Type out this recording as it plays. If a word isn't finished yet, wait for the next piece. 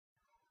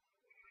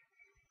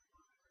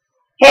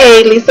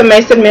Hey, Lisa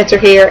Mason Mentor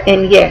here,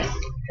 and yes,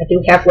 I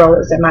do have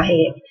rollers in my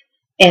head,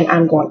 and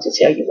I'm going to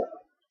tell you why.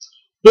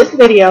 This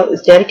video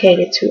is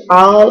dedicated to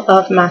all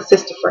of my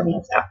sister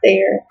friends out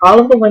there, all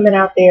of the women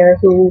out there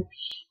who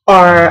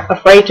are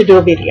afraid to do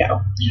a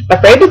video.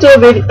 Afraid to do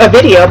a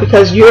video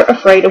because you're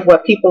afraid of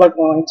what people are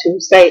going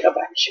to say about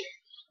you.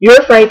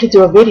 You're afraid to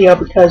do a video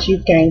because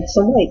you've gained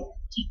some weight.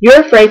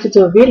 You're afraid to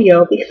do a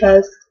video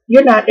because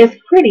you're not as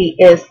pretty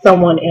as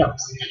someone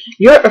else.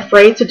 You're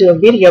afraid to do a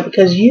video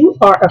because you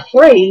are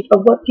afraid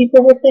of what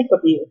people will think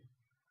of you.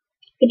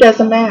 It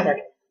doesn't matter.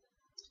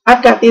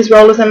 I've got these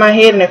rollers in my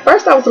head, and at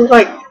first I was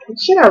like,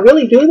 should I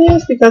really do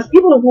this? Because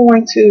people are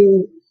going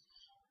to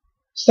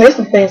say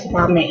some things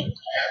about me.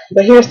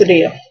 But here's the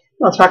deal. I'm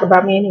going to talk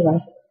about me anyway.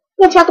 I'm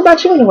going to talk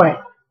about you anyway.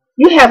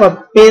 You have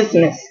a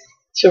business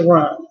to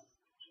run.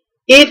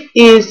 It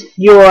is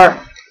your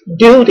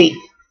duty,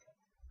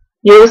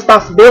 your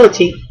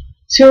responsibility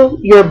to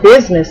your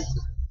business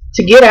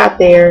to get out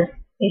there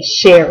and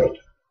share it. If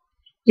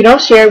you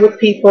don't share it with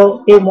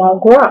people, it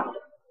won't grow.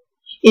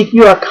 If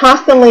you are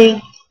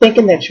constantly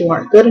thinking that you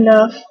aren't good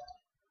enough,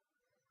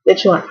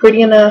 that you aren't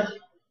pretty enough,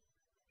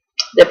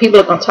 that people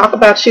are going to talk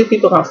about you,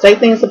 people are going to say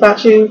things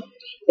about you,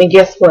 then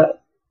guess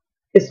what?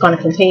 It's going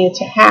to continue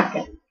to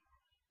happen.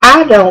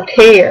 I don't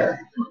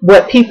care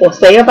what people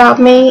say about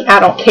me.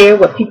 I don't care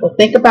what people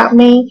think about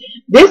me.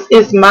 This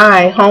is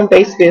my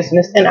home-based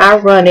business, and I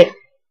run it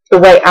the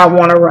way I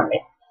want to run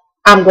it.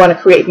 I'm going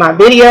to create my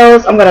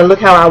videos. I'm going to look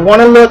how I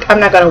want to look. I'm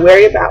not going to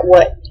worry about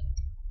what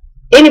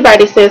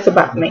anybody says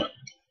about me.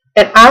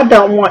 And I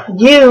don't want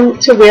you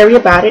to worry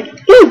about it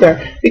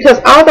either, because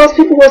all those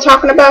people who are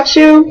talking about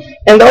you,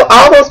 and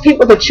all those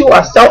people that you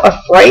are so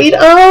afraid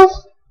of,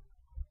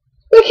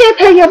 they can't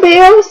pay your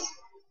bills.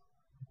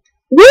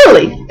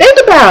 Really, think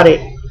about it.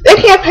 They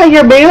can't pay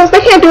your bills.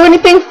 They can't do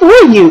anything for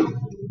you.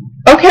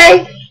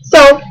 Okay?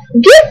 So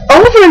get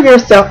over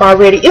yourself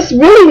already. It's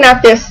really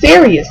not that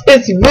serious.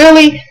 It's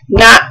really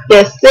not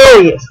that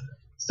serious.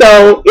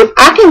 So if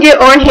I can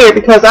get on here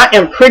because I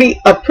am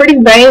a pretty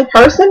vain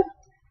person,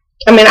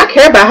 I mean, I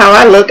care about how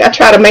I look. I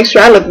try to make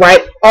sure I look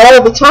right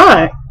all the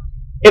time.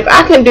 If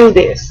I can do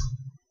this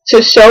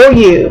to show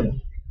you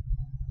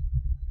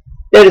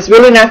that it's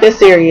really not that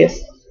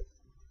serious,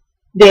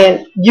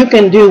 then you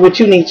can do what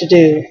you need to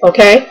do,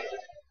 okay?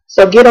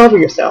 So get over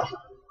yourself.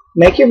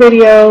 Make your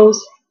videos,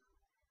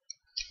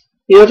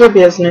 build your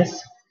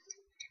business,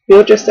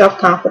 build your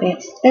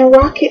self-confidence, and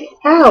rock it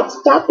out.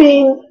 Stop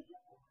being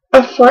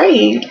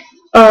afraid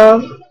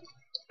of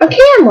a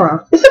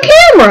camera. It's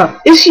a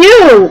camera. It's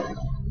you.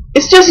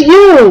 It's just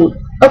you.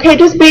 Okay,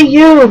 just be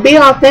you. Be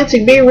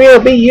authentic. Be real.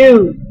 Be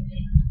you.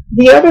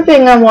 The other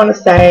thing I want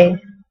to say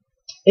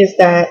is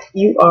that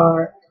you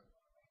are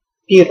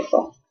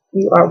beautiful.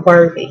 You are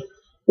worthy.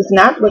 It's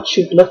not what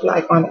you look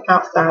like on the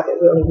outside that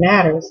really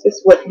matters.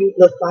 It's what you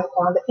look like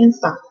on the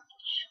inside.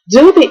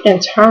 Do the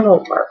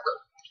internal work.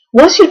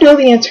 Once you do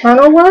the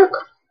internal work,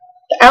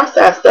 the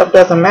outside stuff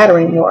doesn't matter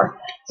anymore.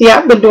 See,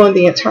 I've been doing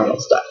the internal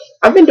stuff.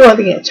 I've been doing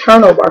the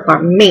internal work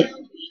on me.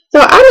 So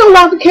I no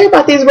longer care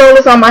about these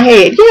rollers on my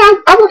head. Yeah,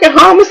 I work at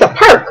home. It's a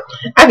perk.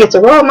 I get to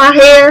roll my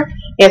hair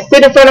and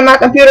sit in front of my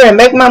computer and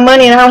make my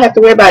money, and I don't have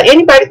to worry about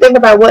anybody thinking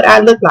about what I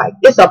look like.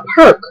 It's a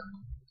perk.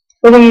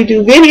 But when you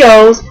do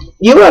videos,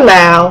 you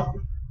allow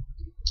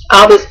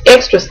all this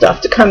extra stuff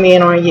to come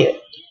in on you.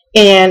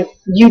 And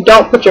you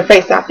don't put your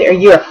face out there.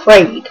 You're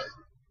afraid.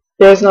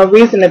 There's no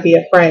reason to be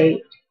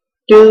afraid.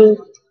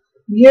 Do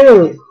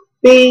you.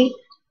 Be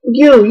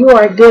you. You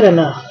are good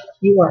enough.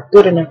 You are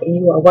good enough, and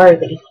you are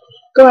worthy.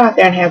 Go out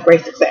there and have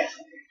great success.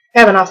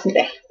 Have an awesome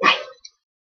day. Bye.